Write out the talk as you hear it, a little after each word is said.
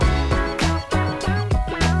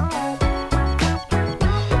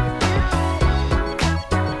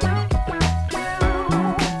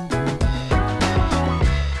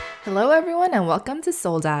welcome to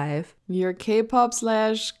Soul Dive. Your K-pop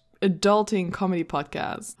 / adulting comedy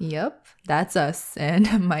podcast. Yep, that's us.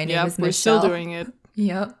 And my name is Michelle. We're still doing it.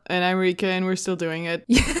 Yep. And I'm Rika, and we're still doing it.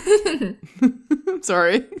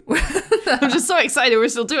 Sorry. I'm just so excited we're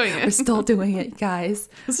still doing it. We're still doing it, guys.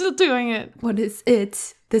 We're still doing it. What is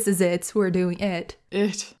it? This is it. We're doing it.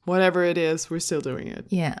 Whatever it is, we're still doing it.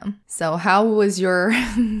 Yeah. So how was your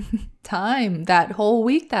time that whole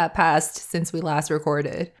week that passed since we last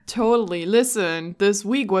recorded? Totally. Listen, this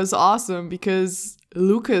week was awesome because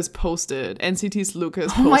Lucas posted, NCT's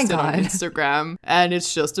Lucas posted on Instagram, and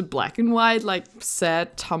it's just a black and white, like,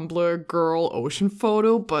 sad Tumblr girl ocean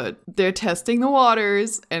photo, but they're testing the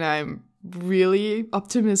waters, and I'm really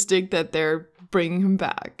optimistic that they're bringing him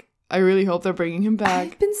back. I really hope they're bringing him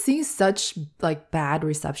back. I've been seeing such, like, bad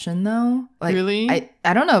reception, though. Like, really?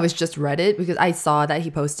 I don't know if it's just Reddit, because I saw that he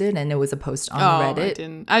posted, and it was a post on Reddit. I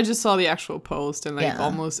didn't. I just saw the actual post, and, like,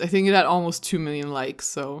 I think it had almost 2 million likes,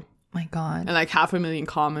 so... My God. And like 500,000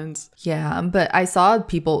 comments. Yeah, but I saw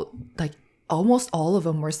people, like, almost all of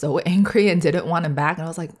them were so angry and didn't want him back. And I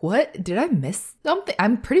was like, what? Did I miss something?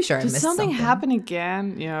 I'm pretty sure I missed something. Did something happen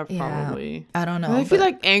again? Yeah, probably. Yeah, I don't know. But I feel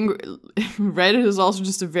like Reddit is also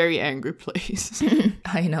just a very angry place.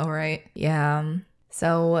 I know, right? Yeah.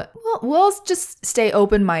 So we'll just stay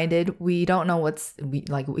open-minded. We don't know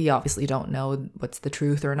we obviously don't know what's the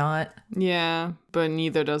truth or not. Yeah, but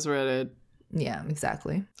neither does Reddit. Yeah,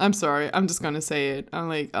 exactly. I'm sorry. I'm just going to say it. I'm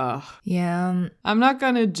like, ugh. Yeah. I'm not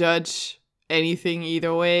going to judge anything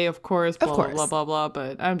either way, of course. Blah, blah, blah, blah.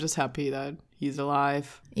 But I'm just happy that he's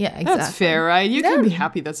alive. Yeah, exactly. That's fair, right? You can be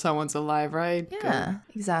happy that someone's alive, right? Yeah,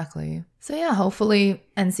 exactly. So yeah, hopefully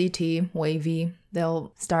NCT, Wavy,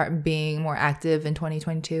 they'll start being more active in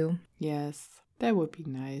 2022. Yes, that would be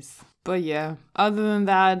nice. But yeah, other than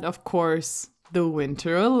that, of course, the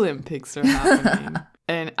Winter Olympics are happening.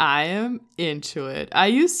 And I am into it. I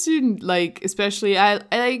used to like, especially, I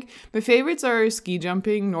like, my favorites are ski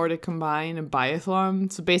jumping, Nordic combined, and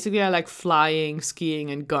biathlon. So basically I like flying,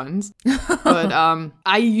 skiing, and guns. But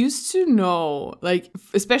I used to know, like,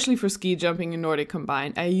 especially for ski jumping and Nordic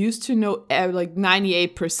combined, I used to know like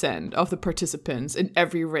 98% of the participants in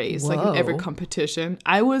every race, like in every competition.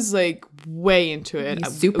 I was like way into it.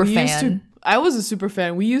 Super fan. I was a super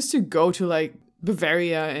fan. We used to go to like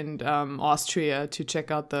Bavaria and Austria to check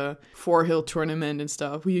out the Four Hill tournament and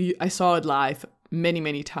stuff. I saw it live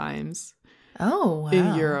many times. Oh, wow.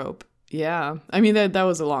 In Europe. Yeah. I mean, that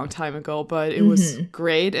was a long time ago, but it was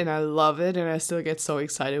great and I love it and I still get so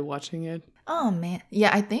excited watching it. Oh, man. Yeah,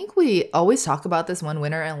 I think we always talk about this when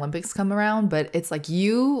Winter Olympics come around, but it's like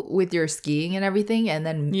you with your skiing and everything, and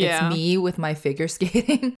then it's me with my figure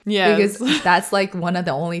skating. Yeah. Because that's like one of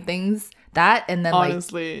the only things. That and then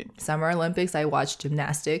honestly, like Summer Olympics, I watch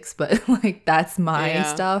gymnastics, but like that's my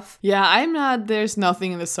stuff. Yeah, there's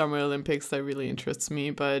nothing in the Summer Olympics that really interests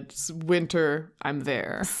me, but winter, I'm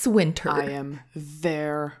there. Swinter. I am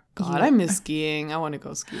there. God, I miss skiing. I want to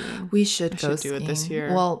go skiing. We should go skiing. Do it this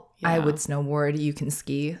year. Well, I would snowboard. You can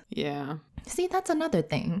ski. Yeah. See, that's another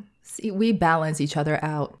thing. See, we balance each other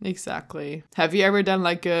out. Exactly. Have you ever done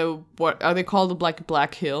like what are they called? Like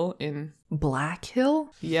Black Hill in... Black Hill?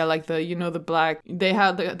 Yeah, like the black, they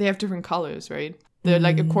have different colors, right? They're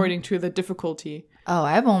like according to the difficulty. Oh,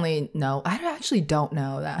 I actually don't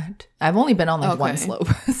know that. I've only been on like one slope,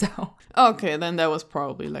 so. Okay, then that was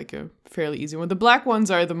probably like a fairly easy one. The black ones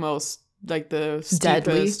are the most like the steepest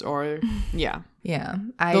deadly. Or yeah. Yeah.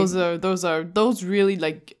 Those really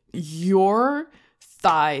like your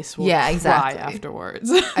thighs will cry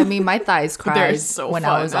afterwards. I mean, my thighs cried when fun.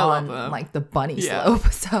 I was on like the bunny slope.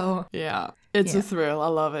 So yeah, it's a thrill. I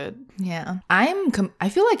love it. Yeah, I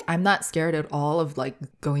feel like I'm not scared at all of like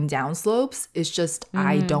going down slopes. It's just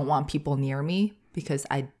I don't want people near me because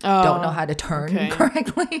I don't know how to turn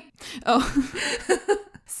correctly. Oh.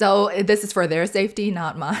 So this is for their safety,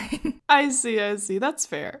 not mine. I see. That's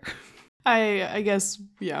fair. I guess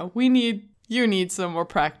you need some more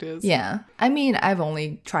practice. Yeah. I mean, I've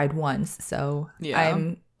only tried once, so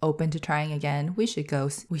I'm open to trying again. We should go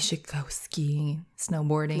skiing,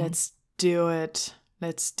 snowboarding. Let's do it.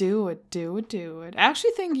 Do it. I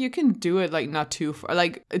actually think you can do it like not too far.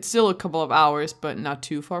 Like it's still a couple of hours, but not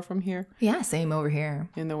too far from here. Yeah, same over here.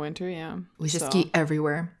 In the winter, yeah. We should ski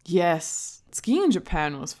everywhere. Yes. Skiing in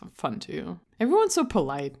Japan was fun too. Everyone's so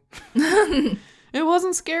polite. It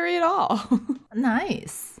wasn't scary at all.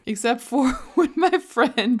 Nice. Except for when my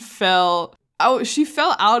friend fell she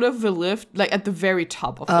fell out of the lift like at the very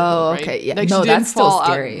top of the hill, right? Okay, yeah. Like, no, she didn't that's still fall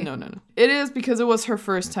scary. Out. No. It is because it was her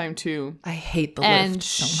first time too. I hate the and lift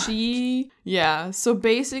so much. So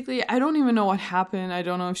basically, I don't even know what happened. I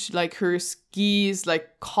don't know if she like her skis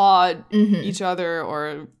like caught each other,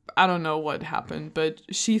 or I don't know what happened, but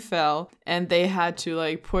she fell and they had to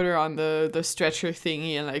like put her on the stretcher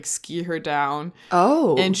thingy and like ski her down.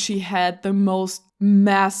 Oh. And she had the most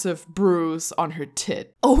massive bruise on her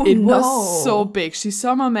tit. Oh, it no. was so big. She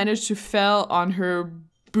somehow managed to fell on her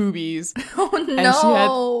boobies. Oh no. And she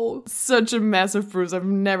had such a massive bruise. I've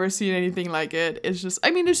never seen anything like it. It's just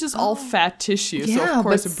all fat tissue. Yeah, so of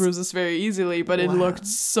course but it bruises very easily, but it looked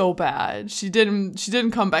so bad. She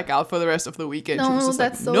didn't come back out for the rest of the weekend. No, she was just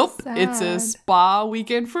that's like, so nope, sad. it's a spa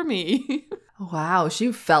weekend for me. Wow,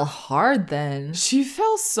 she fell hard then. She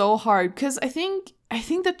fell so hard because I think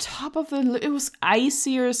the top of it was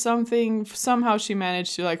icy or something. Somehow she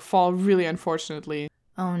managed to like fall really unfortunately.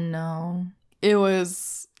 Oh no. It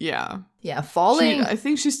was, yeah. Yeah, falling. I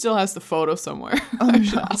think she still has the photo somewhere. I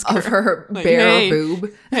should ask her. Of her like, bare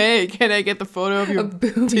boob. Hey, can I get the photo of your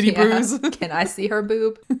boob, titty bruise? Can I see her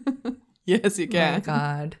boob? Yes, you can. Oh my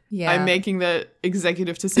God. Yeah. I'm making the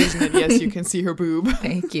executive decision that yes, you can see her boob.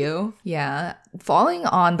 Thank you. Yeah. Falling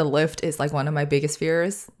on the lift is like one of my biggest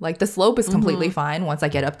fears. Like the slope is completely fine. Once I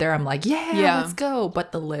get up there, I'm like, yeah, let's go.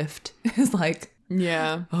 But the lift is like,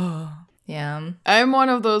 yeah. Yeah. I'm one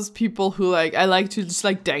of those people who like, I like to just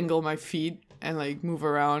like dangle my feet and like move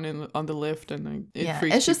around on the lift and like it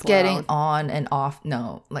freaks it's just people getting out. on and off.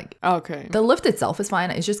 No, like okay. The lift itself is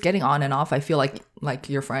fine. It's just getting on and off. I feel like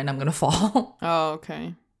your friend, I'm gonna fall. Oh,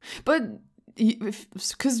 okay. But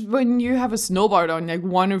because when you have a snowboard on, like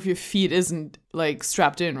one of your feet isn't like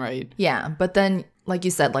strapped in, right? Yeah, but then like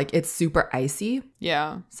you said, like it's super icy.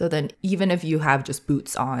 Yeah. So then even if you have just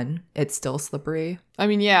boots on, it's still slippery. I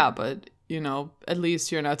mean, yeah, but you know, at least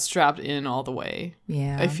you're not strapped in all the way.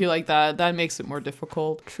 Yeah. I feel like that makes it more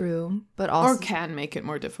difficult. True. But also... Or can make it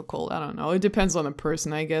more difficult. I don't know. It depends on the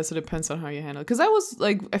person, I guess. It depends on how you handle it. Because I've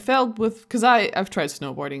tried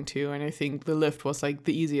snowboarding too, and I think the lift was like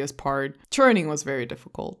the easiest part. Turning was very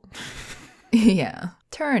difficult. Yeah.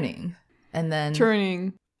 Turning. And then...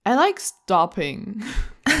 Turning. I like stopping.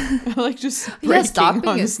 I like just braking on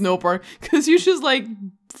the snowboard. Because you just like...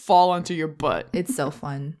 fall onto your butt. It's so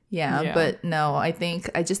fun. Yeah, but no, I think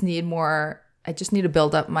I just need to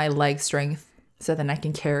build up my leg strength so then I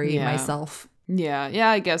can carry myself. Yeah,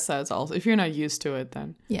 I guess that's also, if you're not used to it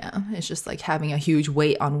then. Yeah, it's just like having a huge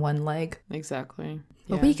weight on one leg. Exactly.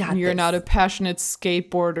 But we got You're this. not a passionate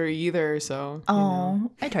skateboarder either, so.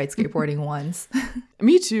 I tried skateboarding once.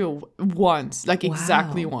 Me too, once, like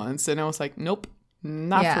exactly once. And I was like, nope.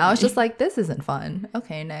 Not for me. I was just like, this isn't fun.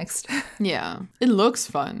 Okay, next. Yeah, it looks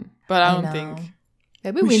fun, but I don't think.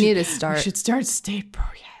 Maybe we need to start. We should start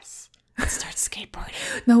skateboarding. Yes, let's start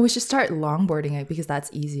skateboarding. No, we should start longboarding it because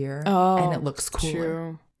that's easier. Oh, and it looks cooler.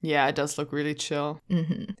 True. Yeah, it does look really chill.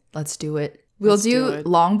 Mm-hmm. Let's do it. We'll do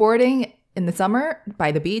longboarding in the summer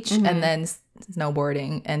by the beach, and then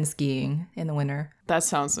snowboarding and skiing in the winter. That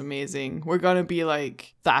sounds amazing. We're gonna be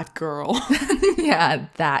like that girl. Yeah,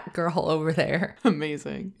 that girl over there.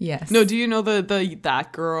 Amazing. Yes. No, do you know the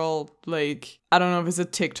that girl, like, I don't know if it's a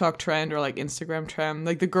TikTok trend or like Instagram trend,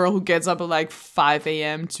 like the girl who gets up at like 5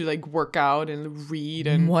 a.m. to like work out and read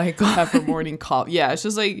and have her morning coffee. Yeah, it's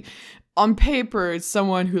just like, on paper, it's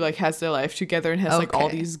someone who like has their life together and has like all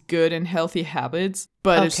these good and healthy habits.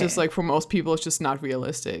 But it's just like, for most people, it's just not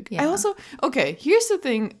realistic. Yeah. I also, here's the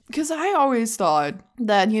thing, because I always thought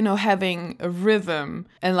that, you know, having a rhythm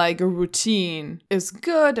and like a routine is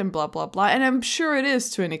good and blah, blah, blah. And I'm sure it is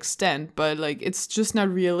to an extent, but like, it's just not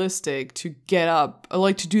realistic to get up or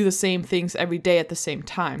like to do the same things every day at the same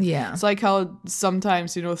time. Yeah. It's like how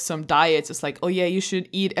sometimes, you know, some diets, it's like, oh yeah, you should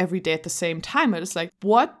eat every day at the same time. But it's like,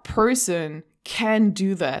 what person can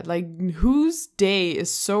do that? Like, whose day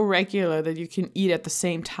is so regular that you can eat at the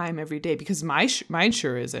same time every day? Because mine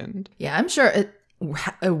sure isn't. Yeah, I'm sure it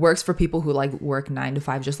works for people who like work 9 to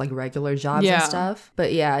 5, just like regular jobs and stuff.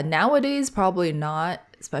 But yeah, nowadays probably not,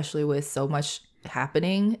 especially with so much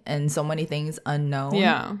happening and so many things unknown.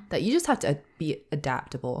 Yeah, that you just have to be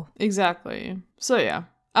adaptable. Exactly. So yeah,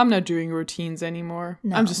 I'm not doing routines anymore.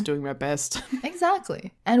 No. I'm just doing my best.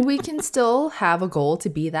 Exactly. And we can still have a goal to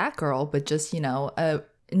be that girl, but just, you know, a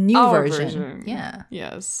new version. Yeah.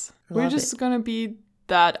 Yes. We're just going to be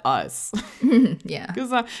that us. Yeah.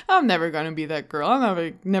 Because I'm never going to be that girl.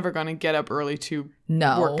 I'm never going to get up early to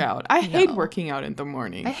work out. I hate working out in the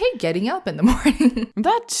morning. I hate getting up in the morning.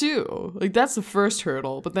 That too. Like, that's the first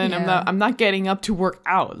hurdle. But then I'm not getting up to work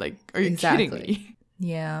out. Like, are you kidding me?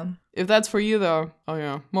 Yeah. If that's for you though, oh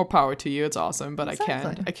yeah, more power to you. It's awesome, but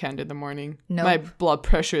Exactly. I can't in the morning. Nope. My blood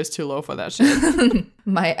pressure is too low for that shit.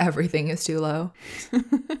 My everything is too low.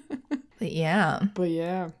 But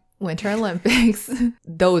yeah. Winter Olympics.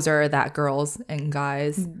 Those are that girls and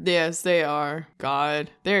guys. Yes, they are.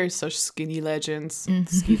 God, they're such skinny legends,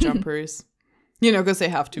 ski jumpers. You know, because they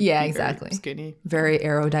have to be exactly. very skinny. Very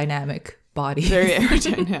aerodynamic bodies. Very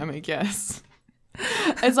aerodynamic, yes.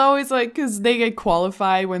 It's always like, because they get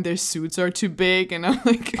qualified when their suits are too big. And I'm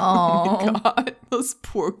like, oh my God, those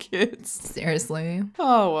poor kids. Seriously.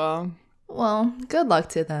 Oh, well. Well, good luck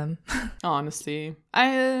to them. Honestly,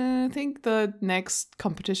 I think the next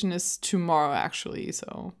competition is tomorrow, actually.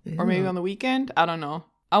 So, or maybe on the weekend. I don't know.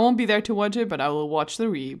 I won't be there to watch it, but I will watch the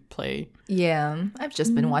replay. Yeah, I've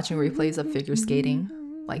just been watching replays of figure skating,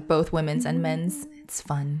 like both women's and men's. It's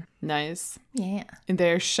fun. Nice. Yeah. In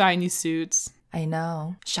their shiny suits. I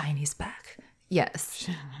know. Shiny's back. Yes.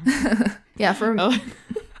 Yeah, for me.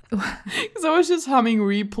 Because I was just humming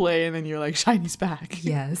replay and then you're like, Shiny's back.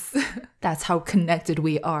 Yes. That's how connected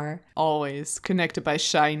we are. Always connected by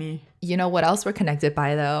Shiny. You know what else we're connected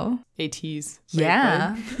by though? ATs.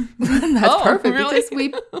 Yeah. That's perfect.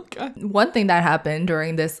 Really? Because one thing that happened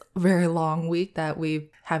during this very long week that we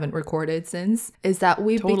haven't recorded since is that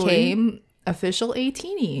we became official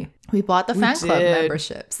A-teenie. We bought the fan club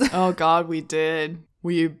memberships. Oh God, we did.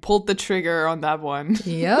 We pulled the trigger on that one.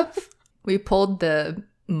 Yep. We pulled the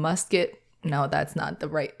musket. No, that's not the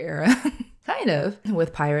right era. Kind of.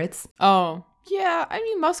 With pirates. Oh, yeah. I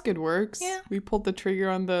mean, musket works. Yeah. We pulled the trigger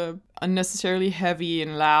on the unnecessarily heavy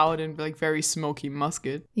and loud and like very smoky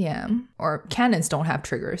musket. Yeah. Or cannons don't have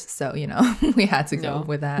triggers. So, you know, we had to go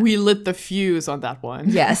with that. We lit the fuse on that one.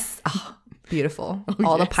 Yes. Oh, beautiful.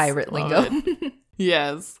 All the pirate lingo.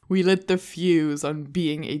 Yes. We lit the fuse on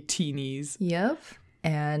being A-teenies. Yep.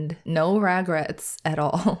 And no regrets at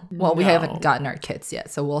all. Well, we haven't gotten our kits yet,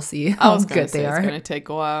 so we'll see how good they are. It's going to take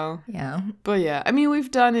a while. Yeah. But yeah, I mean, we've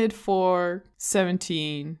done it for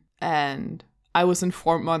 17, and I was in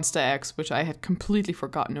Fort Monster X, which I had completely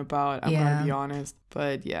forgotten about, I'm going to be honest.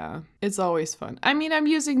 But yeah, it's always fun. I mean, I'm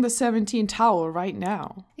using the 17 towel right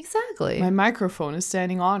now. Exactly. My microphone is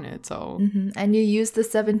standing on it, so. And you use the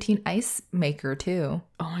 17 ice maker, too.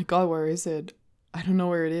 Oh my God, where is it? I don't know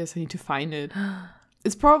where it is. I need to find it.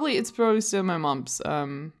 It's probably still in my mom's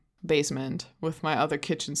basement with my other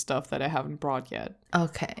kitchen stuff that I haven't brought yet.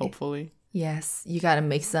 Okay. Hopefully. Yes. You got to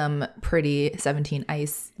make some pretty 17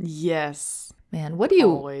 ice. Yes. Man, what do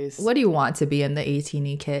you want to be in the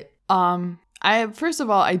A-teenie kit? First of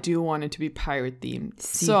all, I do want it to be pirate themed.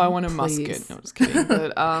 So I want a musket. No, just kidding.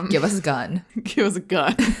 But give us a gun. Give us a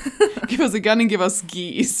gun. Give us a gun and give us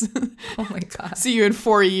skis. Oh my God. See you in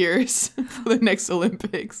 4 years for the next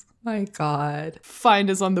Olympics. My God. Find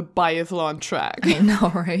us on the biathlon track. I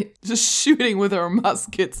know, right? Just shooting with our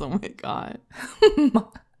muskets. Oh my God.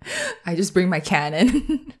 I just bring my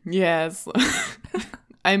cannon. Yes.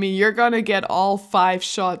 I mean, you're gonna get all 5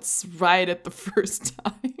 shots right at the first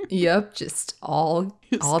time. Yep, just all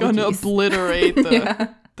gonna obliterate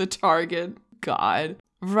the target. God.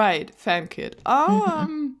 Right, fan kit. I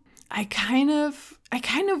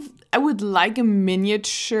would like a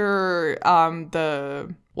miniature,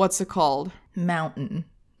 what's it called? Mountain.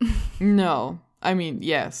 No. I mean,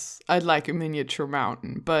 yes, I'd like a miniature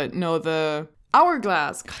mountain, but no, the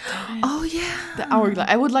hourglass. Oh, yeah. The hourglass.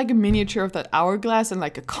 I would like a miniature of that hourglass and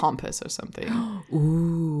like a compass or something.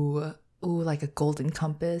 Ooh, like a golden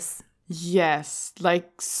compass. Yes, like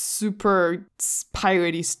super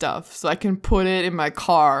piratey stuff. So I can put it in my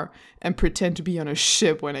car and pretend to be on a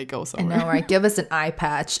ship when I go somewhere. I know, right? Give us an eye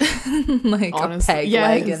patch. Like honestly, a peg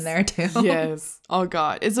leg in there too. Yes. Oh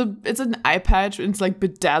God. It's an eye patch and it's like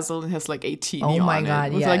bedazzled and has like A-teenie on it. Oh my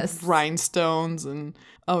God, with yes. like rhinestones and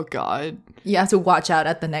oh God. You have to watch out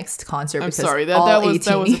at the next concert. I'm sorry, that was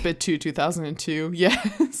a bit too 2002.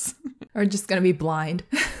 Yes. Or just gonna be blind.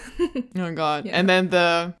 Oh God. Yeah. And then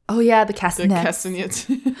the castanets.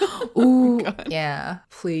 Ooh, oh yeah,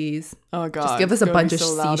 please. Oh God. Just give us a bunch of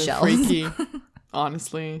seashells. Freaky,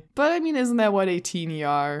 honestly. But I mean, isn't that what A-teenie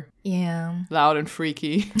are? Yeah. Loud and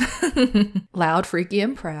freaky. Loud, freaky,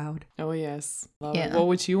 and proud. Oh yes. Yeah. What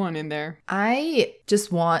would you want in there? I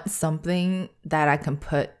just want something that I can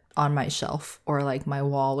put on my shelf or like my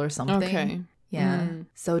wall or something. Okay. Yeah.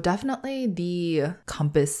 So definitely the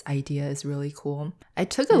compass idea is really cool. I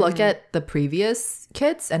took a look at the previous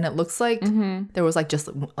kits and it looks like there was like just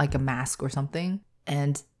like a mask or something.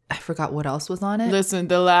 And I forgot what else was on it. Listen,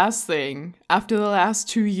 the last thing, after the last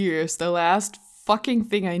 2 years, the last fucking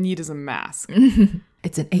thing I need is a mask.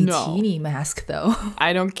 It's an A-teenie mask though.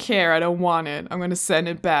 I don't care. I don't want it. I'm going to send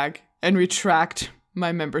it back and retract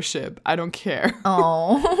my membership. I don't care.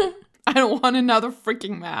 Oh. I don't want another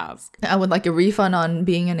freaking mask. I would like a refund on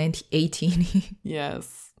being an 18.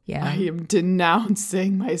 Yes. Yeah. I am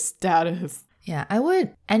denouncing my status. Yeah, I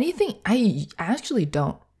would. Anything. I actually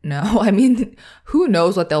don't know. I mean, who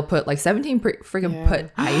knows what they'll put? Like 17 freaking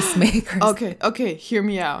put ice makers. Okay. Hear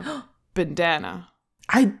me out. Bandana.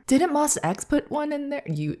 I didn't Monster X put one in there.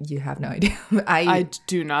 You have no idea. I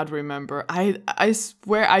do not remember. I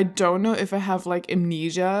swear I don't know if I have like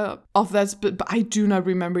amnesia of that, but I do not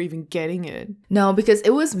remember even getting it. No, because it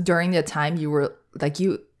was during the time you were like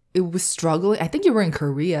it was struggling. I think you were in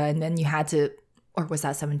Korea, and then you had to, or was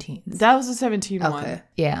that 17? That was the 17 one. Okay.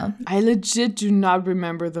 Yeah. I legit do not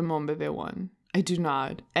remember the Mombebe one. I do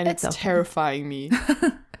not, and it's okay. terrifying me.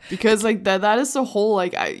 Because like that is the whole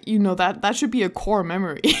like that should be a core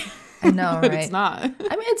memory. I know, but right? It's not. I mean,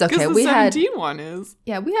 it's okay. The 17 one is.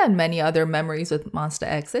 Yeah, we had many other memories with Monster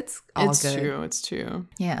X. It's all good. It's true.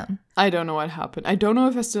 Yeah. I don't know what happened. I don't know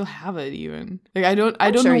if I still have it even. Like I don't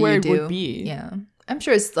sure know where it do. would be. Yeah. I'm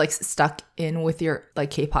sure it's like stuck in with your like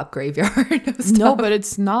K-pop graveyard of stuff. No, but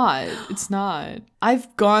it's not. It's not.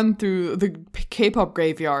 I've gone through the K-pop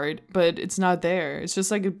graveyard, but it's not there. It's just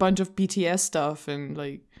like a bunch of BTS stuff and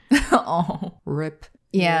like. Oh, rip.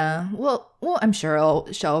 Yeah. Well, I'm sure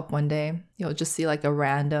it'll show up one day. You'll just see like a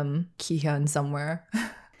random Kihyun somewhere.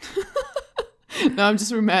 No, I'm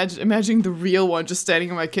just imagining the real one just standing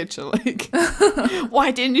in my kitchen like,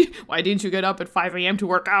 why didn't you get up at 5 a.m. to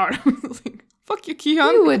work out? I was like, fuck you,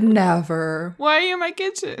 Kihyun. You would never. Why are you in my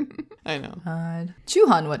kitchen? I know.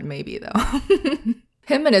 Chuhan would maybe though.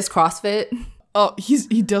 Him and his CrossFit. Oh,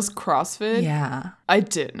 he does CrossFit? Yeah. I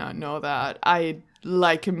did not know that. I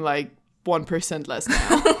like him like 1% less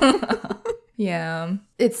now. Yeah.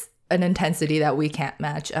 It's an intensity that we can't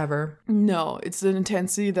match ever. No, it's an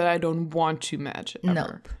intensity that I don't want to match ever.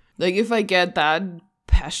 Nope. Like if I get that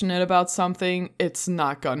passionate about something, it's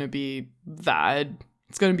not gonna be that.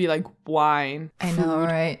 It's gonna be like wine. I know,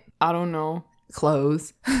 right? I don't know.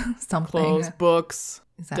 Clothes. Something. Clothes, books.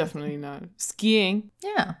 Exactly. Definitely not. Skiing.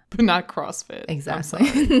 Yeah. But not CrossFit.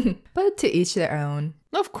 Exactly. But to each their own.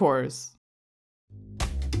 Of course.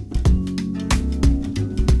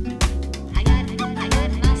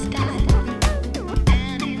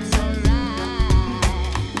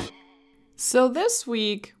 So this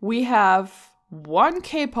week we have one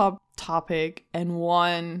K-pop topic and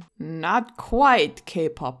one not quite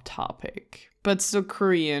K-pop topic, but still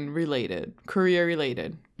Korea related.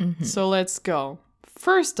 Mm-hmm. So let's go.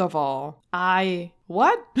 First of all,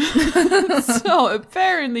 what? So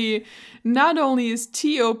apparently, not only is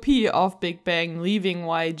T.O.P. of Big Bang leaving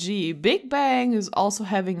YG, Big Bang is also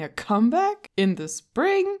having a comeback in the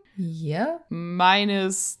spring. Yeah.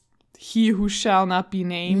 Minus he who shall not be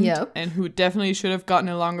named. Yep. And who definitely should have gotten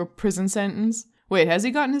a longer prison sentence. Wait, has he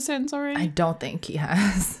gotten his sentence already? I don't think he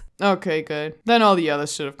has. Okay, good. Then all the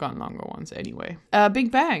others should have gotten longer ones anyway.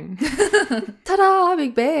 Big Bang. Ta-da,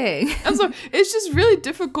 Big Bang. And so it's just really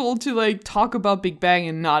difficult to like talk about Big Bang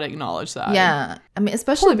and not acknowledge that. Yeah. I mean,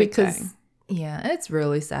 especially Big because, Bang. Yeah, it's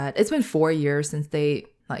really sad. It's been 4 years since they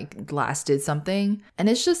like last did something. And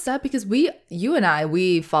it's just sad because you and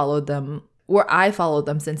I followed them. Or I followed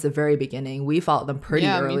them since the very beginning. We followed them pretty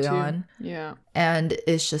early on. Yeah. And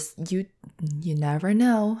it's just, you never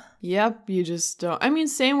know. You just don't. I mean,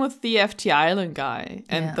 same with the FT Island guy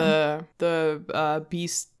and the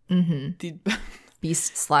Beast. Mm-hmm. The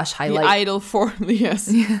Beast / highlight. The idol formerly, yes.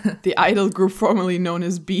 The idol group formerly known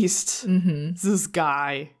as Beast. Mm-hmm. This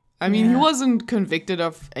guy. I mean, he wasn't convicted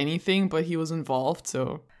of anything, but he was involved,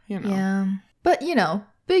 so, you know. Yeah. But,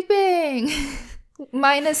 Big Bang.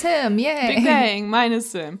 Minus him, yay. Big Bang,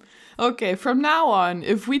 minus him. Okay, from now on,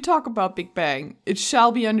 if we talk about Big Bang, it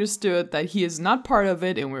shall be understood that he is not part of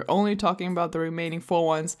it and we're only talking about the remaining 4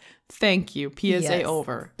 ones. Thank you. PSA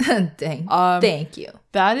over. Thank you.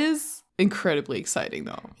 That is incredibly exciting,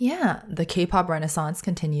 though. Yeah, the K-pop renaissance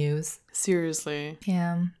continues. Seriously.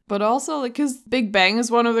 Yeah. But also, like, because Big Bang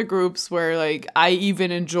is one of the groups where, like, I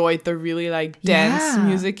even enjoyed the really, like, dance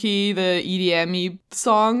music-y, the EDM-y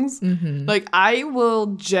songs. Mm-hmm. Like, I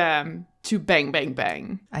will jam to Bang Bang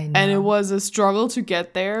Bang. I know. And it was a struggle to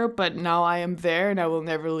get there, but now I am there and I will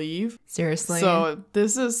never leave. Seriously. So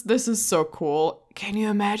this is so cool. Can you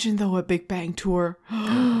imagine, though, a Big Bang tour?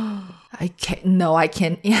 I can't. No, I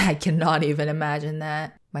can. Yeah, I cannot even imagine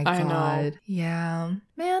that. My God. I know. Yeah.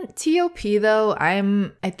 Man, T.O.P. though,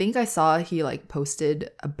 I think I saw he like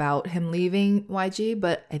posted about him leaving YG,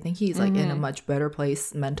 but I think he's like in a much better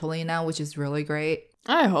place mentally now, which is really great.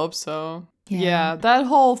 I hope so. Yeah. Yeah, that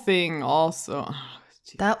whole thing also.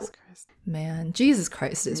 Man, Jesus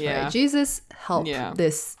Christ is right. Jesus help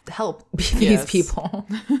these people.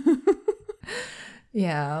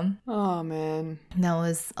 Yeah. Oh man, that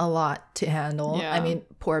was a lot to handle. Yeah. I mean,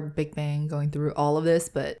 poor Big Bang going through all of this,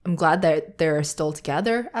 but I'm glad that they're still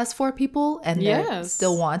together as 4 people and they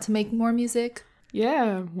still want to make more music.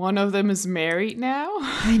 Yeah, one of them is married now.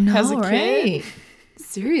 I know, has a right? kid.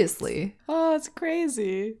 Seriously. Oh, it's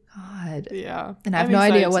crazy. God. Yeah. And I have no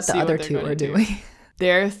idea what the other 2 are doing.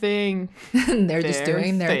 Their thing. They're just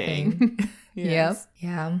doing their thing. Yes.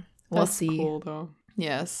 Yep. Yeah. We'll That's see. Cool though.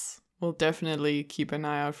 Yes. We'll definitely keep an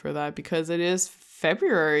eye out for that because it is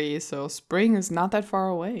February, so spring is not that far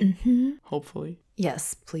away. Mm-hmm. Hopefully.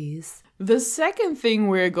 Yes, please. The second thing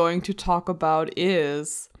we're going to talk about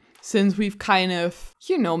is, since we've kind of,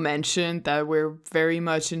 mentioned that we're very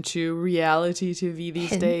much into reality TV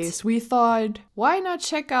these days, we thought, why not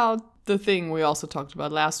check out the thing we also talked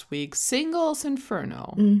about last week, Singles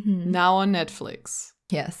Inferno, now on Netflix.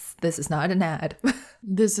 Yes, this is not an ad.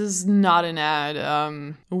 This is not an ad.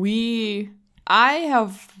 I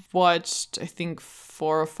have watched, I think,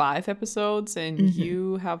 4 or 5 episodes, and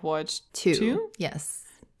you have watched 2? Yes.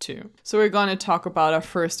 2. So we're going to talk about our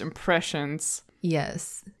first impressions.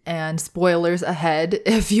 Yes. And spoilers ahead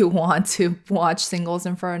if you want to watch Singles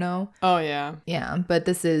Inferno. Oh, yeah. Yeah, but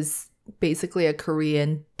this is basically a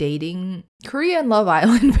Korean Love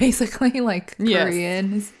Island, basically. Like,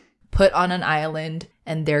 Koreans put on an island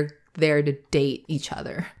and they're there to date each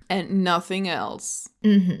other. And nothing else.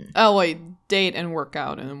 Mm-hmm. Oh, wait. Date and work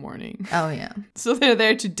out in the morning. Oh, yeah. So they're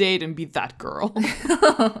there to date and be that girl.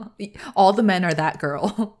 All the men are that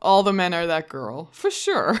girl. All the men are that girl. For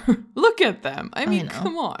sure. Look at them. I mean,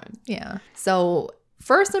 come on. Yeah. So,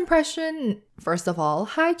 first impression, first of all,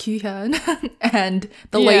 hi, Kyuhyun. And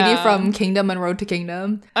the lady from Kingdom and Road to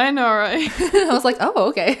Kingdom. I know, right? I was like, oh,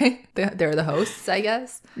 okay. They're the hosts, I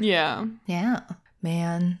guess. Yeah. Yeah.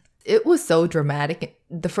 Man, it was so dramatic.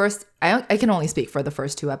 The first, I can only speak for the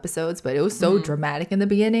first 2 episodes, but it was so dramatic in the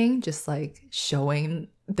beginning, just like showing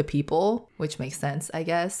the people, which makes sense, I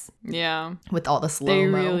guess. Yeah. With all the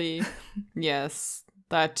slow-mo. Yes,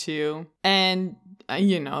 that too. And,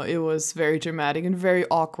 it was very dramatic and very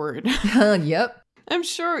awkward. Yep. I'm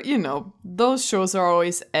sure, those shows are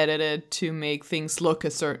always edited to make things look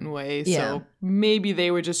a certain way. Yeah. So maybe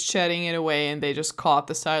they were just chatting it away and they just caught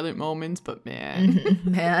the silent moments. But man.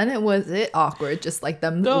 Man, it was awkward. Just like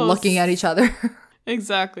them looking at each other.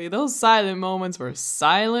 Exactly. Those silent moments were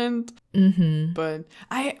silent. Mm-hmm. But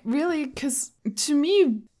because to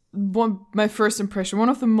me, my first impression, one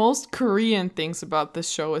of the most Korean things about this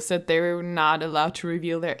show is that they're not allowed to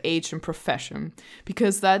reveal their age and profession,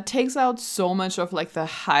 because that takes out so much of like the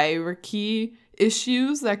hierarchy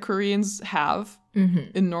issues that Koreans have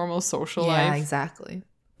in normal social life. Yeah, exactly.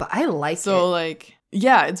 But I like it. So like,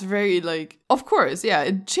 yeah, it's very like, of course, yeah,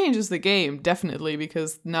 it changes the game, definitely,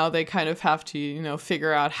 because now they kind of have to,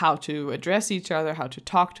 figure out how to address each other, how to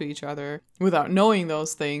talk to each other without knowing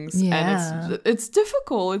those things. Yeah. And it's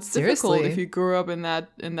difficult. It's Seriously. difficult if you grew up in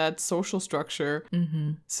that social structure.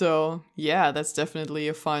 Mm-hmm. So yeah, that's definitely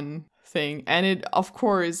a fun thing. And it, of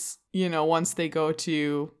course, once they go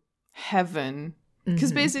to heaven,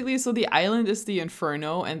 because basically, so the island is the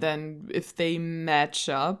Inferno, and then if they match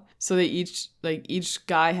up, so they each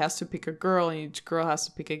guy has to pick a girl, and each girl has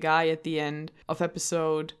to pick a guy at the end of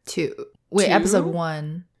episode 2. Wait, 2? Episode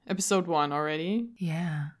 1. Episode 1 already?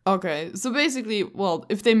 Yeah. Okay, so basically, well,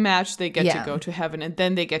 if they match, they get to go to heaven, and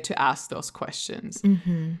then they get to ask those questions.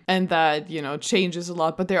 Mm-hmm. And that, changes a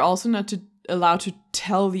lot, but they're also not allowed to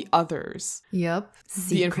tell the others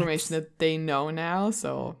the information that they know now,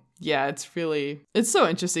 so... Yeah, it's so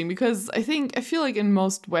interesting because I feel like in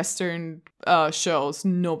most Western shows,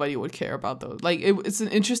 nobody would care about those. Like, it's an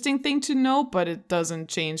interesting thing to know, but it doesn't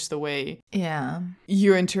change the way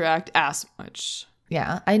you interact as much.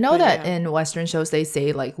 Yeah, I know that in Western shows, they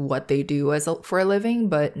say like what they do for a living,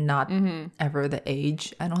 but not ever the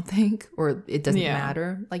age, I don't think, or it doesn't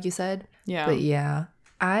matter, like you said. Yeah. But yeah,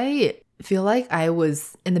 I feel like I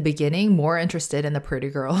was in the beginning more interested in the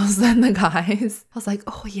pretty girls than the guys. I was like,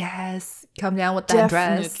 oh yes, come down with that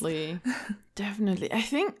dress. Definitely.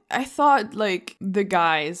 I thought like the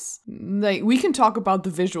guys, like we can talk about the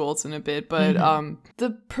visuals in a bit, but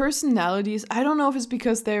the personalities, I don't know if it's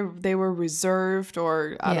because they were reserved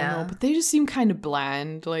or I don't know, but they just seem kind of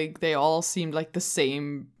bland. Like they all seemed like the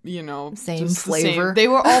same, same flavor. They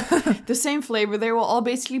were all the same flavor. They were all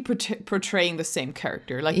basically portraying the same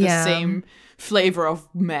character, like the same flavor of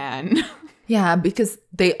man. Yeah, because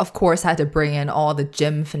they of course had to bring in all the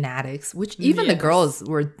gym fanatics, which even the girls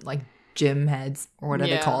were like gym heads, or what are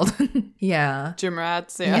they called? Yeah. Gym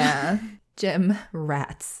rats, Yeah. Gym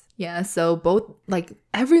rats. Yeah, so both, like,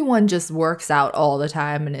 everyone just works out all the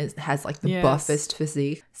time and has, like, the buffest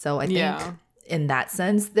physique. So I think in that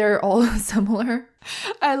sense, they're all similar.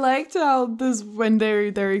 I liked how when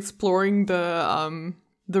they're exploring the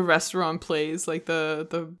restaurant place, like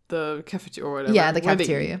the cafeteria or whatever. Yeah, the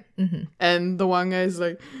cafeteria. Mm-hmm. And the one guy's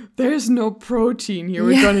like, there's no protein here.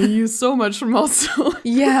 We're going to use so much muscle.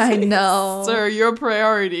 Yeah, I know. Sir, your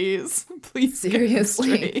priorities. Please seriously.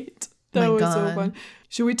 Get straight. That was so fun.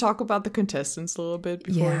 Should we talk about the contestants a little bit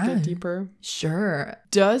before we get deeper? Sure.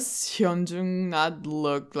 Does Hyunjung not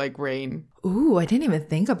look like Rain? Ooh, I didn't even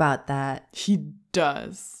think about that. He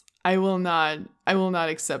does. I will not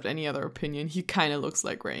accept any other opinion. He kind of looks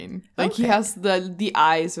like Rain. Like he has the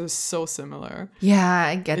eyes are so similar. Yeah,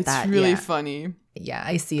 I get that. It's really funny. Yeah,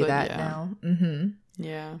 I see that now. Mm-hmm.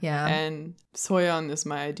 Yeah. Yeah. And Soyeon is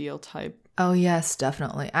my ideal type. Oh, yes,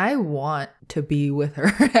 definitely. I want to be with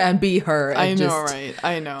her and be her. I know, right?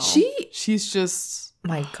 I know. She's just...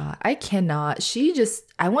 My God, I cannot.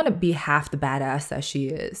 I want to be half the badass that she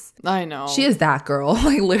is. I know. She is that girl,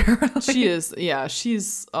 like literally. She is, yeah.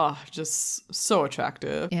 She's just so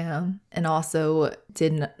attractive. Yeah. And also,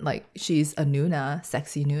 she's a Nuna,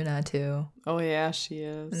 sexy Nuna too. Oh, yeah, she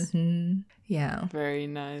is. Mm-hmm. Yeah. Very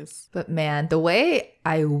nice. But man, the way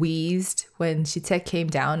I wheezed when Shitek came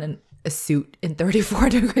down in a suit in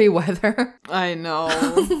 34-degree weather. I know.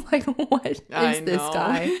 Like, what is this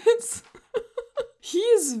guy? He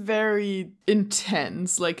is very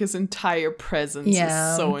intense. Like, his entire presence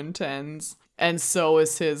is so intense. And so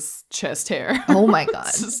is his chest hair. Oh my God.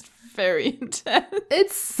 It's just very intense.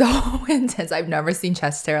 It's so intense. I've never seen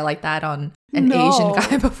chest hair like that on an Asian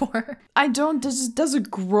guy before. Does it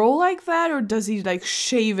grow like that? Or does he, like,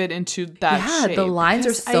 shave it into that shape? Yeah, the lines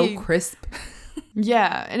are so crisp.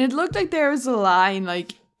 Yeah, and it looked like there was a line,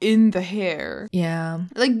 like, in the hair. Yeah.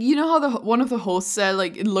 Like, you know how one of the hosts said,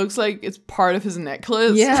 like, it looks like it's part of his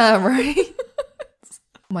necklace? Yeah, right?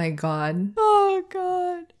 My God. Oh,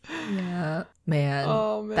 God. Yeah. Man.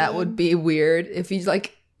 Oh, man. That would be weird if he's,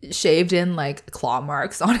 like, shaved in, like, claw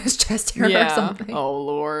marks on his chest hair or something. Oh,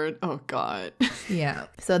 Lord. Oh, God. Yeah.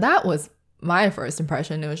 So that was my first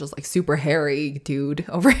impression. It was just, like, super hairy dude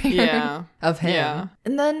over here of him. Yeah.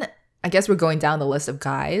 And then... I guess we're going down the list of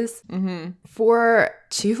guys. Mm-hmm. For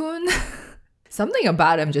Jihoon, something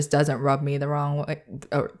about him just doesn't rub me the wrong way,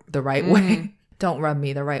 or the right way. Don't rub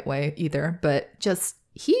me the right way either. But just,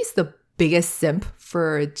 he's the biggest simp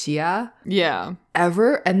for Jia. Yeah.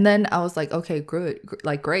 Ever. And then I was like, okay,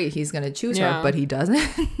 great. He's going to choose her, but he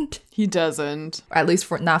doesn't. He doesn't. At least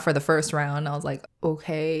not for the first round. I was like,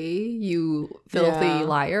 okay, you filthy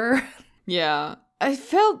liar. Yeah. I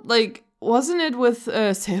felt like... Wasn't it with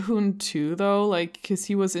Sehun too, though? Like, because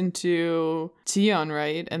he was into Jiyeon,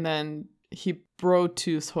 right? And then he brought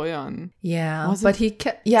to Soyeon. Yeah, but he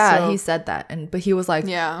kept... Yeah, he said that. But he was like,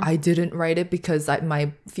 I didn't write it because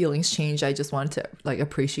my feelings changed. I just wanted to, like,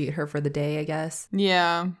 appreciate her for the day, I guess.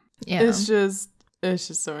 Yeah. It's just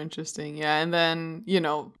so interesting. Yeah, and then, you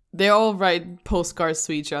know... They all write postcards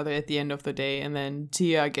to each other at the end of the day. And then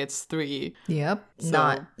Jia gets 3. Yep. So,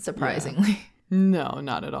 not surprisingly. Yeah. No,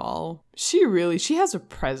 not at all. She has a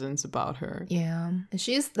presence about her. Yeah. And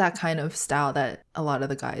she's that kind of style that a lot of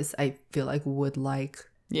the guys, I feel like, would like.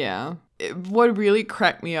 Yeah. What really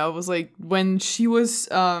cracked me up was, like, when she was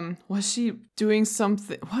she doing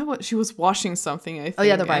something? She was washing something, I think. Oh,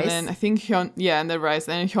 yeah, the rice. And then I think, and the rice.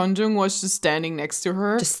 And Hyunjung was just standing next to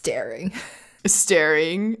her. Just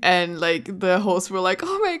staring. And, like, the hosts were like,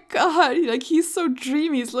 oh my God, like, he's so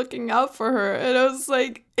dreamy, he's looking out for her. And I was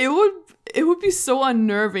like, it would be so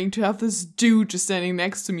unnerving to have this dude just standing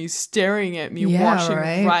next to me, staring at me, washing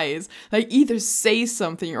rice. Like, either say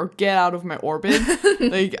something or get out of my orbit.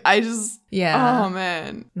 Like, I just... Yeah. Oh,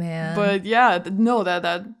 man. But yeah, no,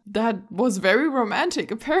 that was very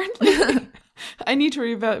romantic, apparently. I need to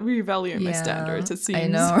reevaluate my standards, it seems. I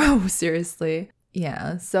know, seriously.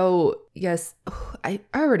 Yeah, so yes, I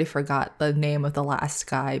already forgot the name of the last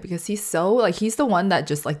guy because he's so, like, he's the one that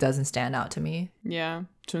just, like, doesn't stand out to me. Yeah,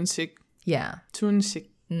 Chun-sik. Yeah. Chun-sik.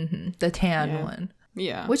 Mm-hmm. The tan one.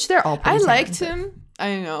 Yeah. Which they're all pretty I liked him.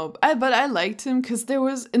 I know. But I liked him because there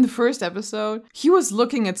was, in the first episode, he was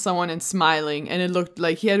looking at someone and smiling, and it looked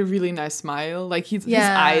like he had a really nice smile. Like, his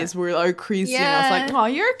eyes were, like, creasy, and I was like, oh,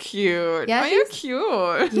 you're cute. Yeah, you're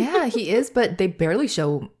cute. Yeah, he is, but they barely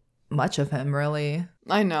show much of him, really.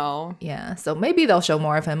 I know. Yeah, so maybe they'll show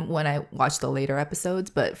more of him when I watch the later episodes,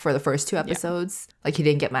 but for the first 2 episodes, like, he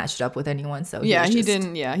didn't get matched up with anyone, so he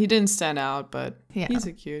didn't stand out, but he's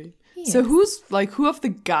a cutie. So who of the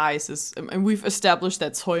guys is, and we've established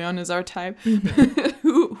that Soyeon is our type,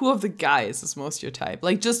 who who of the guys is most your type?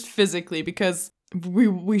 Like just physically, because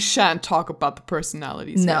we shan't talk about the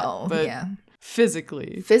personalities. No, yet, but yeah.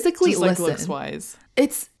 Physically, just like listen, looks wise.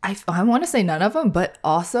 It's I want to say none of them, but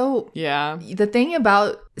also the thing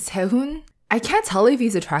about Sehun, I can't tell if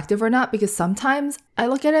he's attractive or not, because sometimes I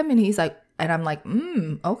look at him and he's like, and I'm like,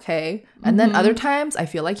 okay, and then other times I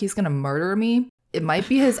feel like he's gonna murder me. It might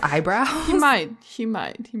be his eyebrows. He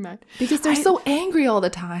might. Because they're so angry all the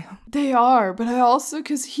time. They are, but I also,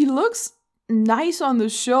 because he looks nice on the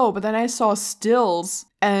show, but then I saw stills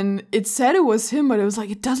and it said it was him, but it was like,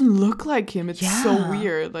 it doesn't look like him. It's so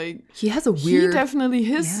weird. Like, he has a weird... He definitely,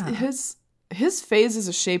 his face is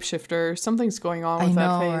a shapeshifter. Something's going on with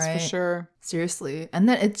that face, right? For sure. Seriously. And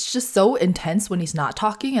then it's just so intense when he's not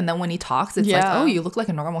talking, and then when he talks, it's like, oh, you look like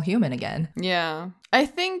a normal human again. Yeah. I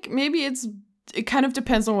think maybe it kind of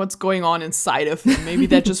depends on what's going on inside of him. Maybe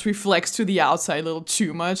that just reflects to the outside a little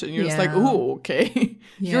too much, and you're just like, oh, okay.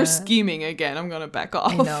 You're scheming again. I'm gonna back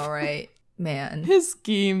off. I know, right? Man. His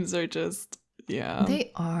schemes are just,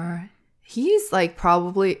 They are. He's like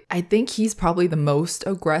I think he's probably the most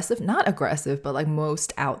aggressive. Not aggressive, but like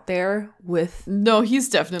most out there with... No, he's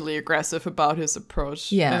definitely aggressive about his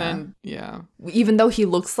approach. Yeah. And then, even though he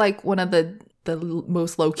looks like one of the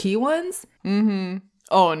most low-key ones. Mm-hmm.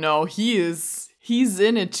 Oh no, he's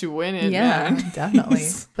in it to win it, man. Definitely.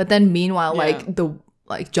 But then meanwhile, like the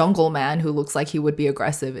jungle man who looks like he would be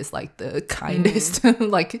aggressive is like the kindest,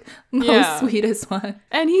 like most sweetest one.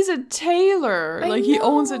 And he's a tailor. He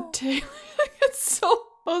owns a tailor. It's so...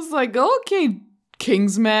 I was like, okay,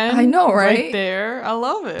 Kingsman. I know, right there. I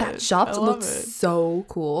love it. That shot looks so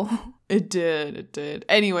cool. It did.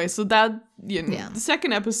 Anyway, so that, the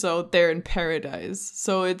second episode, they're in paradise.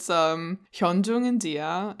 So it's Hyunjung and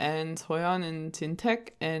Dia, and Soyeon and Jintaek,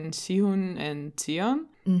 and Sihun and Jiyeon.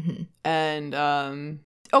 Mm-hmm. And,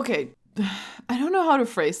 okay, I don't know how to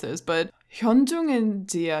phrase this, but Hyunjung and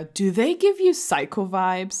Dia, do they give you psycho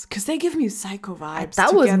vibes? Because they give me psycho vibes That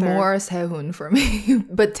together. was more Sehun for me.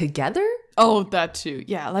 But together? Oh, that too.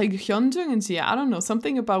 Yeah, like Hyunjung and Jia, I don't know,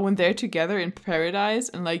 something about when they're together in paradise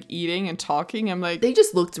and like eating and talking, I'm like... They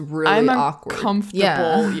just looked really awkward.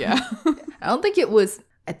 Uncomfortable, yeah. I don't think it was...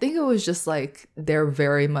 I think it was just like they're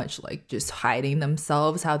very much like just hiding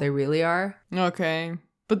themselves how they really are. Okay.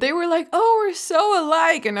 But they were like, oh, we're so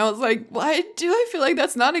alike. And I was like, why do I feel like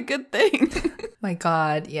that's not a good thing? My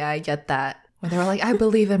God. Yeah, I get that. When they were like, I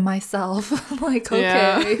believe in myself. I'm like, okay.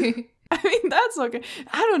 Yeah. I mean, that's okay.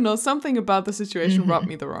 I don't know. Something about the situation rubbed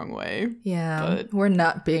me the wrong way. Yeah. But we're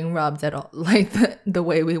not being rubbed at all, like the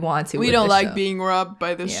way we want to. We don't like being rubbed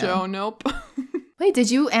by the show. Nope. Wait,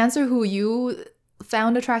 did you answer who you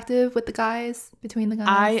found attractive with the guys, between the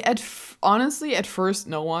guys? Honestly, at first,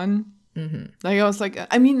 no one. Mm-hmm. Like, I was like,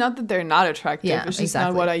 I mean, not that they're not attractive. Yeah, it's just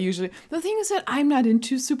not what I usually... The thing is that I'm not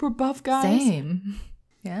into super buff guys. Same.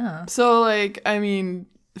 Yeah. So, like, I mean...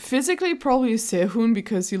 Physically, probably Sehun,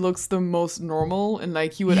 because he looks the most normal and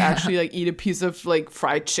like he would actually like eat a piece of like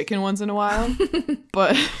fried chicken once in a while.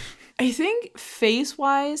 But I think face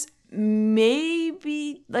wise,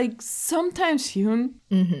 maybe like sometimes Hyun.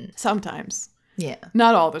 Mm-hmm. Sometimes. Yeah.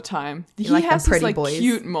 Not all the time. He like has his like boys.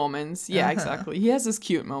 Cute moments. Yeah, exactly. He has his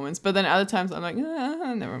cute moments. But then other times I'm like,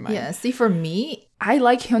 never mind. Yeah. See, for me, I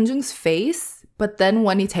like Hyunjung's face, but then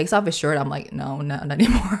when he takes off his shirt, I'm like, no, not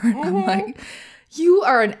anymore. I'm like, you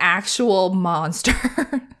are an actual monster.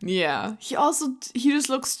 Yeah. He just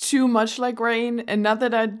looks too much like Rain. And not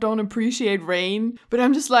that I don't appreciate Rain, but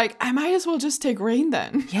I'm just like, I might as well just take Rain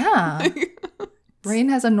then. Yeah. Rain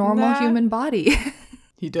has a normal human body.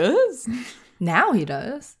 He does? Now he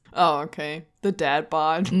does. Oh, okay. The dad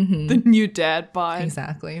bod. Mm-hmm. The new dad bod.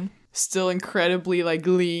 Exactly. Still incredibly like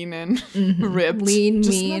lean and ripped. Lean,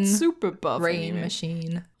 just mean. Not super buff. Rain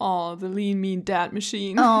machine. Oh, the lean, mean dad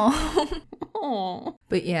machine. Oh.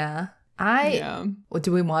 But yeah.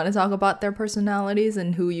 Do we want to talk about their personalities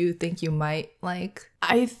and who you think you might like?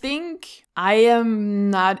 I think I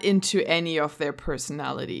am not into any of their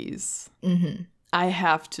personalities. Mm-hmm. I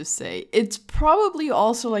have to say. It's probably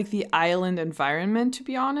also like the island environment, to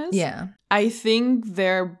be honest. Yeah. I think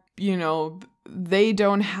they're, they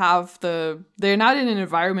don't have they're not in an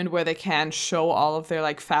environment where they can show all of their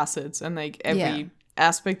like facets and like every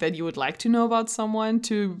aspect that you would like to know about someone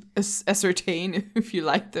to ascertain if you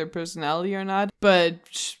like their personality or not. But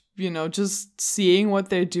just seeing what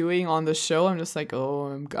they're doing on the show, I'm just like, oh,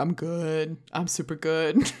 I'm good. I'm super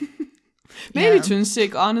good. Maybe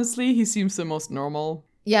Junshik, honestly, he seems the most normal.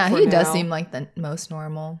 Yeah, he does seem like the most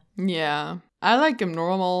normal. Yeah. I like him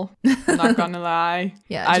normal. I'm not gonna lie.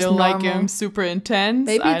 Yeah, I don't like him super intense.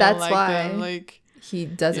 Maybe I that's don't like why. Him, like he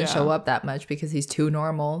doesn't show up that much because he's too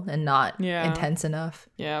normal and not intense enough.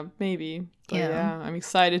 Yeah, maybe. But yeah, I'm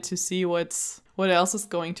excited to see what else is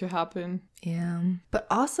going to happen. Yeah. But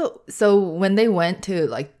also, so when they went to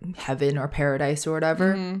like heaven or paradise or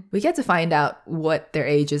whatever, we get to find out what their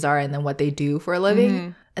ages are and then what they do for a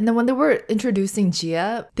living. And then when they were introducing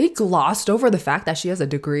Gia, they glossed over the fact that she has a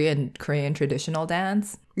degree in Korean traditional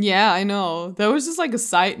dance. Yeah, I know. That was just like a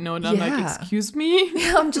side note. I'm like, excuse me?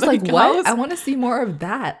 Yeah, I'm just like what? I want to see more of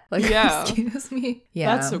that. Like, excuse me?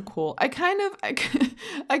 Yeah. That's so cool. I kind of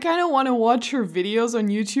want to watch her videos on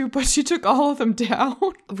YouTube, but she took all of them down.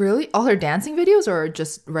 Really? All her dancing videos or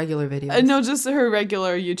just regular videos? No, just her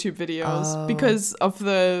regular YouTube videos because of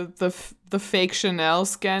the fake Chanel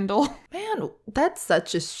scandal. Man, that's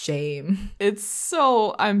such a shame. It's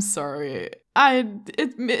so, I'm sorry.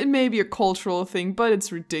 It may be a cultural thing, but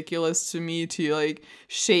it's ridiculous to me to like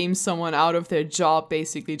shame someone out of their job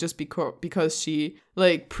basically just because she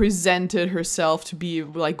like presented herself to be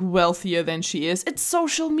like wealthier than she is. It's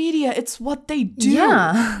social media. It's what they do.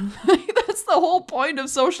 Yeah. That's the whole point of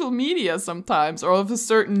social media sometimes, or of a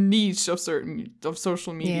certain niche of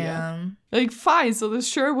social media. Yeah. Like, fine, so this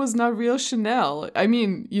sure was not real Chanel. I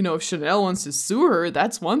mean, you know, if Chanel wants to sue her,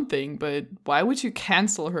 that's one thing, but why would you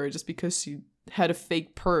cancel her just because she had a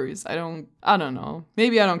fake purse? I don't know.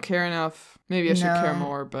 Maybe I don't care enough. Maybe I should care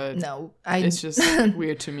more, but it's just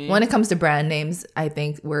weird to me. When it comes to brand names, I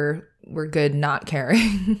think we're good not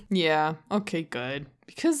caring. Yeah, okay, good.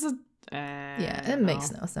 Because it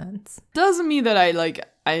makes no sense. Doesn't mean that I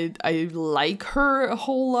like her a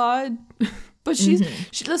whole lot. But she's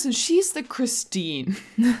the Christine.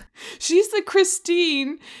 She's the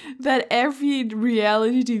Christine that every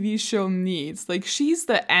reality TV show needs. Like, she's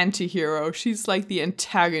the anti-hero. She's like the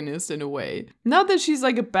antagonist in a way. Not that she's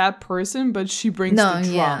like a bad person, but she brings the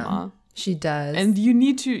drama. Yeah, she does. And you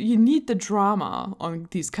need the drama on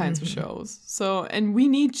these kinds of shows. So, and we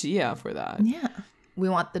need Gia for that. Yeah. We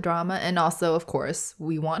want the drama, and also, of course,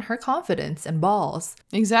 we want her confidence and balls.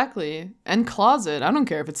 Exactly. And closet. I don't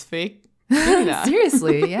care if it's fake.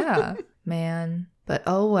 Seriously, yeah. Man. But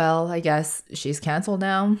oh well, I guess she's canceled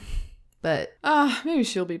now. But maybe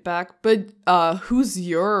she'll be back. But who's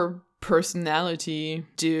your personality,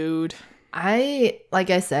 dude? Like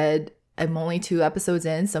I said, I'm only 2 episodes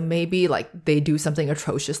in, so maybe like they do something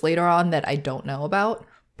atrocious later on that I don't know about.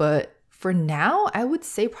 But for now, I would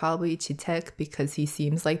say probably Chitek because he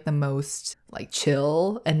seems like the most like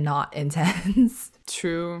chill and not intense.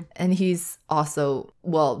 True. And he's also,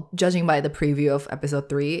 well, judging by the preview of episode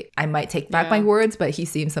 3, I might take back my words, but he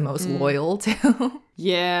seems the most loyal too.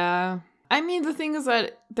 Yeah. I mean, the thing is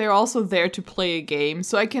that they're also there to play a game.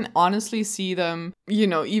 So I can honestly see them, you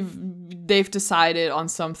know, they've decided on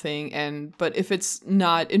something, but if it's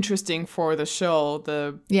not interesting for the show,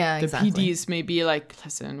 the PDs may be like,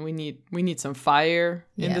 listen, we need some fire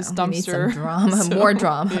in this dumpster. We need some drama, more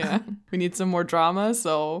drama. Yeah, we need some more drama.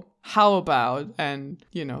 So how about, and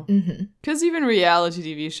you know, because even reality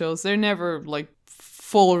TV shows, they're never like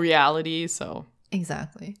full reality. So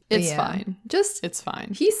exactly. It's fine. It's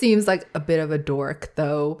fine. He seems like a bit of a dork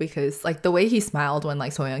though, because like the way he smiled when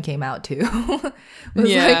like Soyeon came out too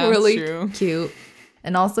was like really cute.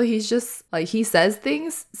 And also he's just like, he says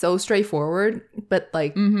things so straightforward, but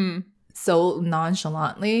like so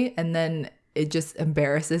nonchalantly, and then it just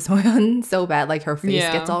embarrasses Soyeon so bad, like her face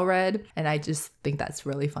gets all red, and I just think that's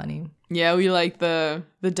really funny. Yeah, we like the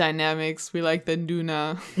dynamics. We like the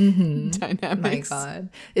Nuna dynamics. My God.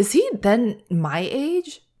 Is he then my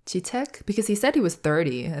age, Chitek? Because he said he was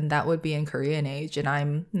 30, and that would be in Korean age, and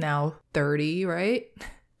I'm now 30, right?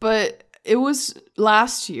 But it was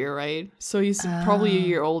last year, right? So he's probably a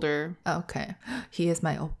year older. Okay. He is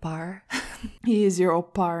my oppar. He is your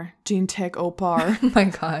oppar. Jean-tech oppar. Oh my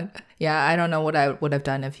God. Yeah, I don't know what I would have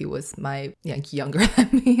done if he was my younger than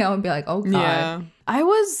me. I would be like, oh God. Yeah. I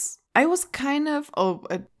was kind of,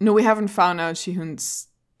 no, we haven't found out Jihoon's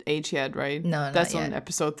age yet, right? No, that's not yet. On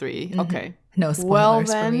episode 3. Okay. No spoilers well,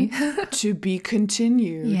 then, for me. To be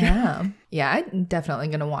continued. Yeah. Yeah, I'm definitely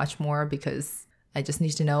going to watch more because I just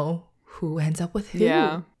need to know who ends up with who.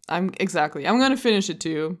 Yeah. I'm gonna finish it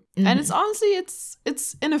too. And it's honestly,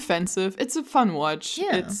 it's inoffensive. It's a fun watch.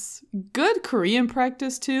 Yeah. It's good Korean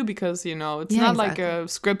practice too, because you know it's not like a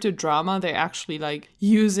scripted drama. They're actually like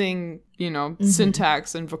using, you know,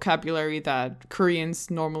 syntax and vocabulary that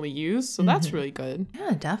Koreans normally use. So that's really good.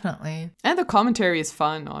 Yeah, definitely. And the commentary is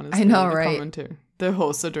fun, honestly. I know, right? The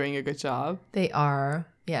hosts are doing a good job. They are.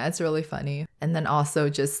 Yeah, it's really funny. And then also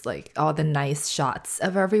just like all the nice shots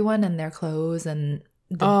of everyone and their clothes and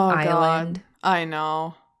the island. God. I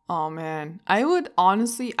know. Oh man, I would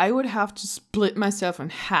have to split myself in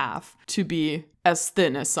half to be as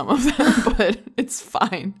thin as some of them, but it's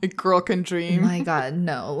fine. A girl can dream. My God,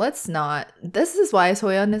 no, let's not. This is why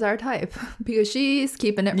Soyeon is our type, because she's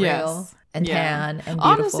keeping it real and tan and beautiful.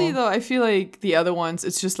 Honestly, though, I feel like the other ones,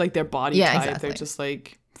 it's just like their body type. Exactly. They're just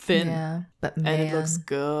like thin. Yeah, but man. And it looks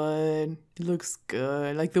good. It looks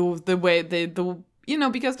good. Like the way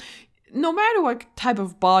because no matter what type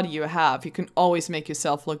of body you have, you can always make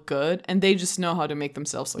yourself look good. And they just know how to make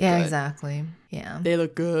themselves look good. Yeah, exactly. Yeah. They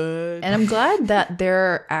look good. And I'm glad that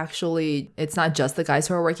they're actually, it's not just the guys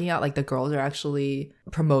who are working out, like the girls are actually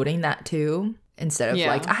promoting that too. Instead of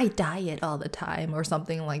like, I diet all the time or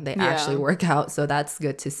something, like they actually work out. So that's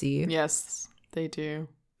good to see. Yes, they do.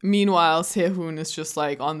 Meanwhile, Sehun is just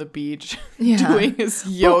like on the beach doing his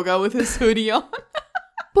yoga with his hoodie on.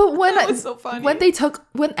 But when that was so funny.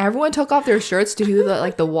 when everyone took off their shirts to do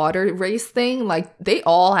the water race thing, like they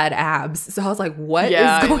all had abs. So I was like, what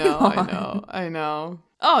is going on? I know.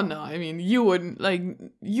 Oh no, I mean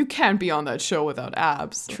you can't be on that show without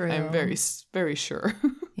abs. True. I'm very, very sure.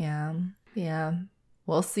 Yeah.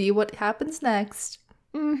 We'll see what happens next.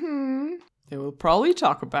 Mm-hmm. They will probably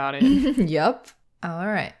talk about it. Yep. All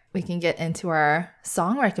right. We can get into our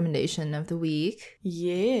song recommendation of the week.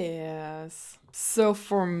 Yes. So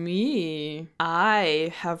for me,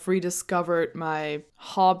 I have rediscovered my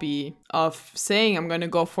hobby of saying I'm going to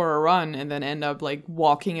go for a run and then end up like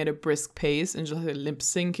walking at a brisk pace and just like, lip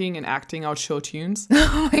syncing and acting out show tunes.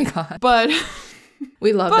 Oh my God. But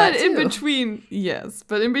we love that too. In between,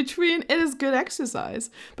 it is good exercise.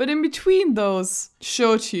 But in between those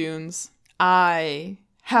show tunes, I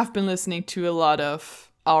have been listening to a lot of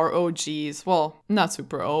our OGs. Well, not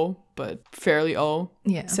super O, but fairly O.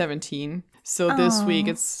 Yeah. 17. So this week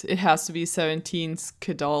it has to be 17's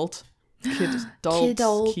Kidult.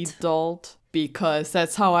 Kidult. Because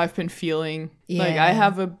that's how I've been feeling. Yeah. Like I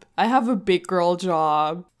have a big girl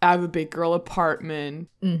job. I have a big girl apartment.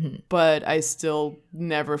 Mm-hmm. But I still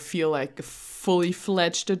never feel like a fully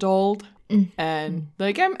fledged adult. And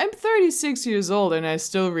like I'm 36 years old and I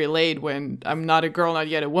still relate when I'm not a girl, not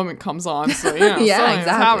yet a woman comes on. So yeah,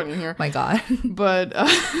 exactly. Happening here. My God. But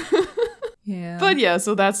yeah. But yeah,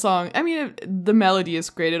 so that song, I mean, the melody is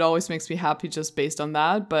great. It always makes me happy just based on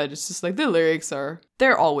that. But it's just like the lyrics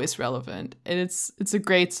they're always relevant. And it's a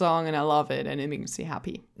great song and I love it and it makes me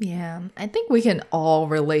happy. Yeah. I think we can all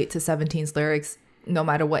relate to 17's lyrics no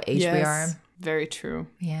matter what age we are. Very true.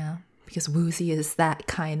 Yeah. Because Woozi is that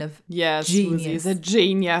kind of genius. Woozi is a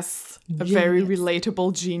genius. A very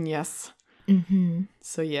relatable genius. Mm-hmm.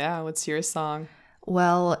 So yeah, what's your song?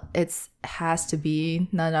 Well, it has to be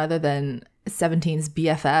none other than 17's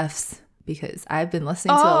BFFs. Because I've been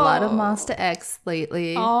listening to a lot of Monsta X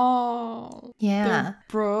lately. Oh. Yeah. They're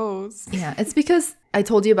bros. Yeah. It's because I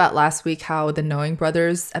told you about last week how the Knowing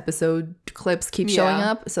Brothers episode clips keep showing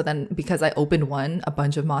up. So then because I opened one, a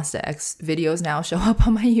bunch of Monsta X videos now show up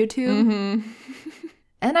on my YouTube. Mm-hmm.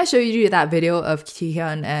 And I showed you that video of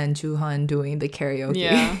Kihyun and Jooheon doing the karaoke.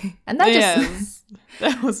 Yeah. And that just...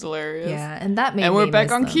 that was hilarious. Yeah, and that made me And we're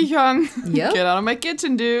back on Kihyun. Yep. Get out of my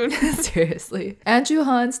kitchen, dude. Seriously. And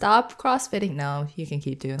Jooheon, stop crossfitting. No, you can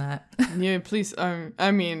keep doing that. Yeah, please.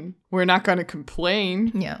 I mean, we're not going to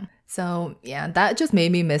complain. Yeah. So, yeah, that just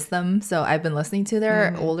made me miss them. So I've been listening to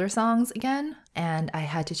their older songs again. And I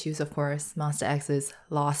had to choose, of course, Monsta X's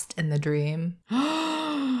Lost in the Dream.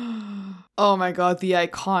 Oh my God, the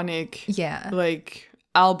iconic, like,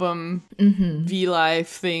 album V-Live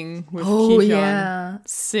thing with Kihyun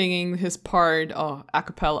singing his part, a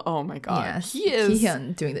cappella. Oh my God. Yes. He is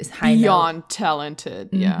Kihyun doing this high beyond note. Talented.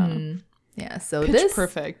 Yeah. Yeah, so Pitch this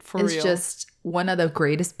perfect, for is real. just one of the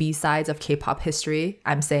greatest B-sides of K-pop history.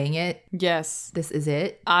 I'm saying it. Yes. This is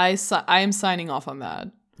it. I am signing off on that.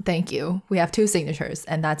 Thank you. We have 2 signatures,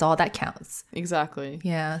 and that's all that counts. Exactly.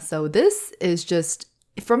 Yeah, so this is just...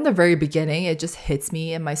 From the very beginning, it just hits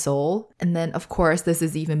me in my soul. And then, of course, this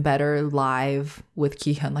is even better live with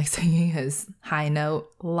Kihyun, like singing his high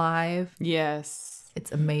note live. Yes.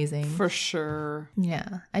 It's amazing. For sure.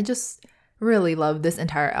 Yeah. I just really love this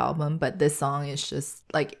entire album, but this song is just,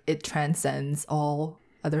 like, it transcends all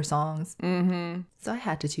other songs. Mm-hmm. So I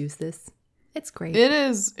had to choose this. It's great. It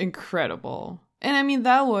is incredible. And I mean,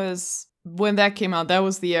 that was... When that came out, that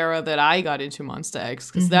was the era that I got into Monsta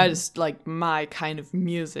X because that is like my kind of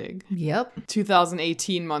music. Yep.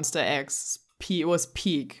 2018 Monsta X was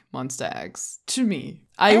peak Monsta X to me.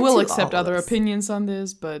 I will accept other opinions on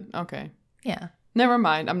this, but okay. Yeah. Never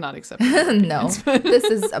mind. I'm not accepting No. This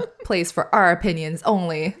is a place for our opinions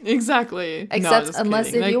only. Exactly. Except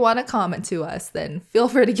unless if you want to comment to us, then feel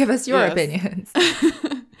free to give us your opinions.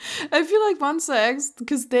 I feel like Monsta X,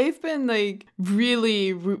 because they've been like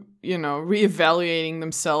really, reevaluating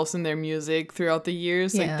themselves and their music throughout the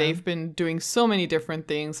years. Yeah. Like they've been doing so many different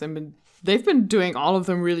things and they've been doing all of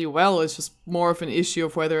them really well. It's just more of an issue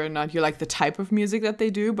of whether or not you like the type of music that they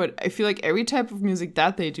do. But I feel like every type of music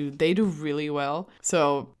that they do really well.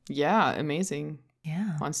 So yeah, amazing.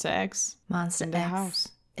 Yeah. Monsta X. Monsta in the X. house.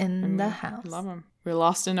 In the house. Love them. We're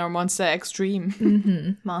lost in our Monsta X dream.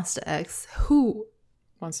 Mm-hmm. Monsta X. Who?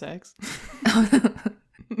 Monsta X.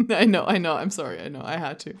 I know. I'm sorry. I know. I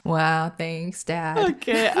had to. Wow. Thanks, Dad.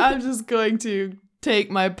 Okay. I'm just going to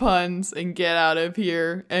take my puns and get out of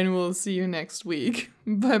here, and we'll see you next week.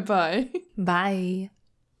 Bye-bye. Bye.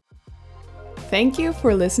 Thank you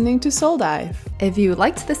for listening to Soul Dive. If you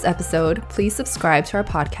liked this episode, please subscribe to our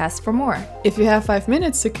podcast for more. If you have 5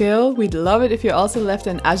 minutes to kill, we'd love it if you also left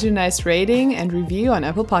an nice rating and review on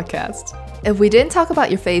Apple Podcasts. If we didn't talk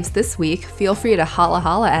about your faves this week, feel free to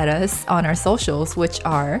holla at us on our socials, which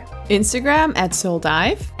are Instagram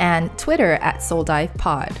 @SoulDive and Twitter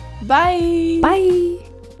 @SoulDivePod. Bye! Bye!